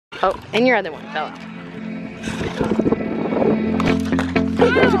Oh, and your other one fell out.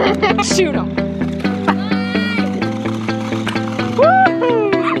 Shoot him.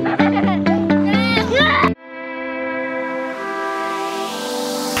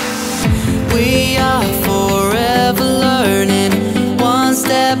 We are forever learning, one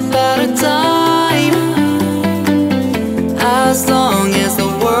step at a time. As long as the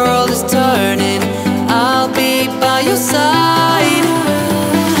world is turning, I'll be by your side.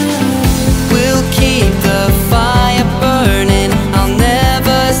 We'll keep the fire burning, I'll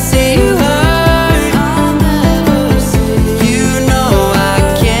never see you hurt. You know I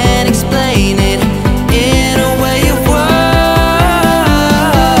can't explain it in a way of words.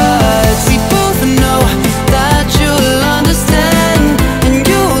 We both know that you'll understand, and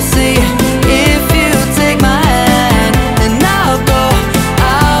you'll see if you take my hand, and I'll go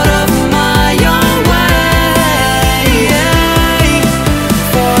out of my own way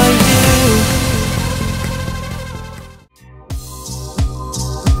for you.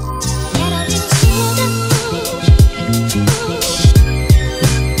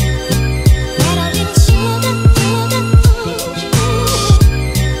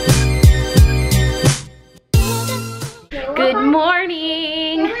 Good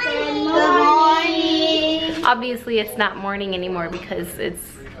morning. Good morning. Obviously it's not morning anymore because it's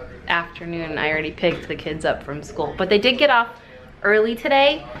afternoon. I already picked the kids up from school, but they did get off early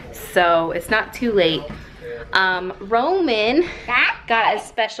today, so it's not too late. Roman got a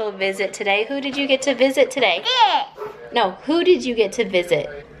special visit today. Who did you get to visit today? No, who did you get to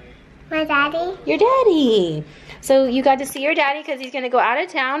visit? My daddy. Your daddy. So you got to see your daddy because he's gonna go out of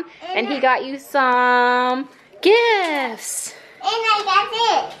town, and he got you some gifts. And I got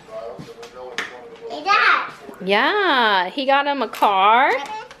it. Hey, Dad. Yeah, he got him a car,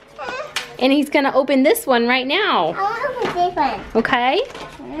 and he's gonna open this one right now. I want to open this one. Okay?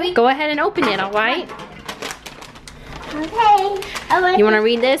 Go ahead and open it, all right? Okay. You wanna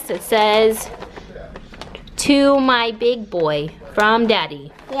read this? It says, "To my big boy from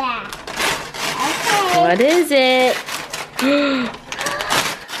Daddy." Yeah. Okay. What is it?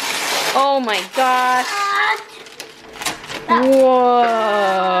 Oh my gosh. Whoa.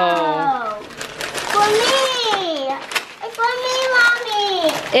 Oh. For me. It's for me, Mommy.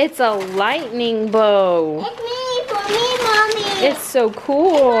 It's a lightning bow. It's me. For me, Mommy. It's so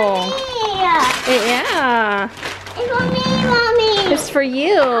cool. me. Yeah. It's for me, Mommy. It's for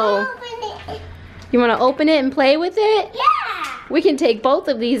you. Open it. You wanna open it and play with it? Yeah. We can take both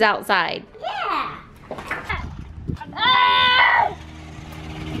of these outside. Yeah. Ow!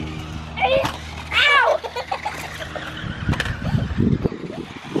 Wait. Hello.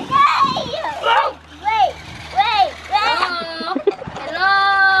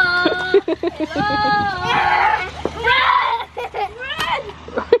 Run!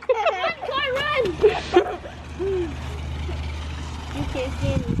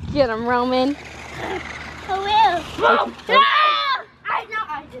 Get him, Roman. I will. I know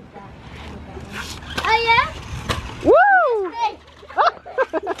I did that. Oh yeah? Woo! Hey.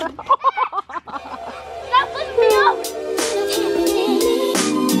 That was me up.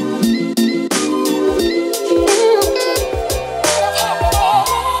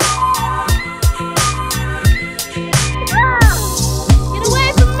 Get away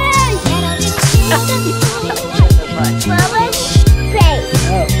from me! Mama, pray.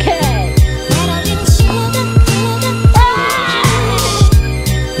 Okay.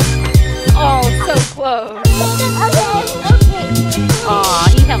 Oh, so close. Okay. Aw,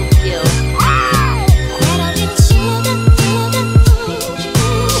 he helped you.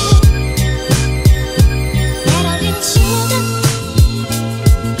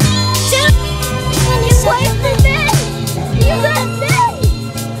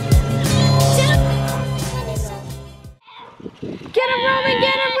 Get him, Roman,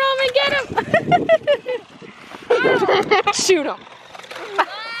 get him, Roman, get him. Shoot him.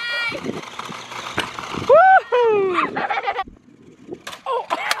 Woohoo! Oh.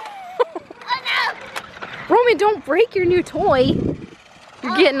 Roman, don't break your new toy.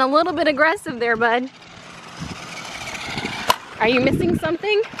 You're getting a little bit aggressive there, bud. Are you missing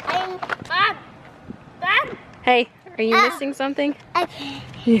something? Bob. Hey, are you missing something? Okay.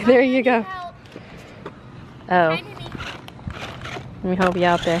 There you go. Oh. Let me help you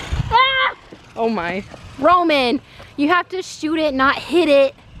out there. Oh my. Roman, you have to shoot it, not hit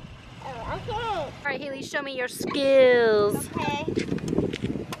it. Okay. All right, Haley, show me your skills. Okay.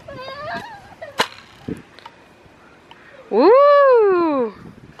 Woo!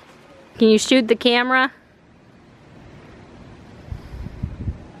 Can you shoot the camera?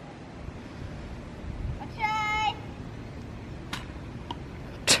 Okay.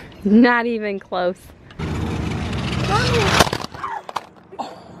 Not even close.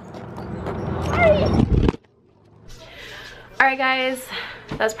 Alright guys,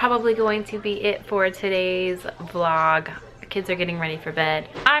 that's probably going to be it for today's vlog. The kids are getting ready for bed.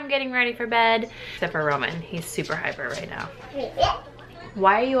 I'm getting ready for bed. Except for Roman, he's super hyper right now.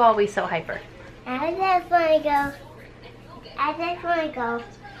 Why are you always so hyper? I just want to go. I just want to go.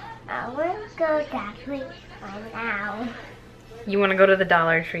 I want to go that way right now. You want to go to the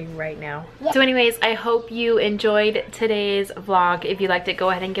Dollar Tree right now. Yeah. So anyways, I hope you enjoyed today's vlog. If you liked it,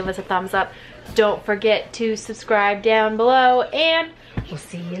 go ahead and give us a thumbs up. Don't forget to subscribe down below, and we'll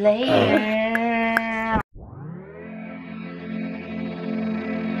see you later.